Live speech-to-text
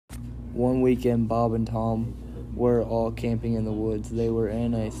One weekend, Bob and Tom were all camping in the woods. They were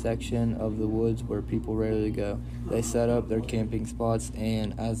in a section of the woods where people rarely go. They set up their camping spots,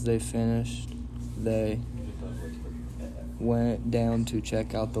 and as they finished, they went down to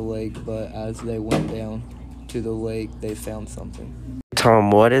check out the lake, but as they went down to the lake, they found something.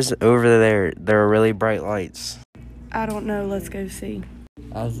 Tom, what is over there? There are really bright lights. I don't know. Let's go see.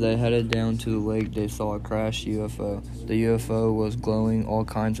 As they headed down to the lake, they saw a crashed UFO. The UFO was glowing all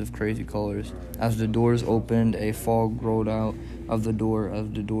kinds of crazy colors. As the doors opened, a fog rolled out of the door as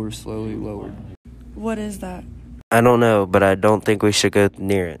the doors slowly lowered. What is that? I don't know, but I don't think we should go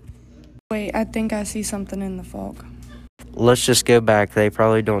near it. Wait, I think I see something in the fog. Let's just go back. They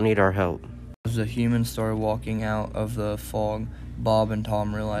probably don't need our help. As the humans started walking out of the fog, Bob and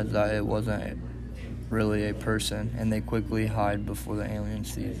Tom realized that it wasn't really a person, and they quickly hide before the alien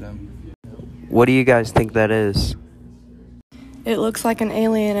sees them. What do you guys think that is? It looks like an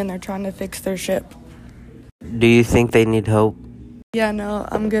alien and they're trying to fix their ship. Do you think they need help? Yeah, no,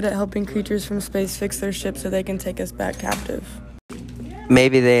 I'm good at helping creatures from space fix their ship so they can take us back captive.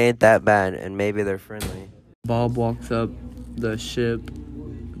 Maybe they ain't that bad, and maybe they're friendly. Bob walks up the ship.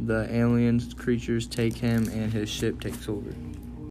 The aliens creatures take him, and his ship takes over.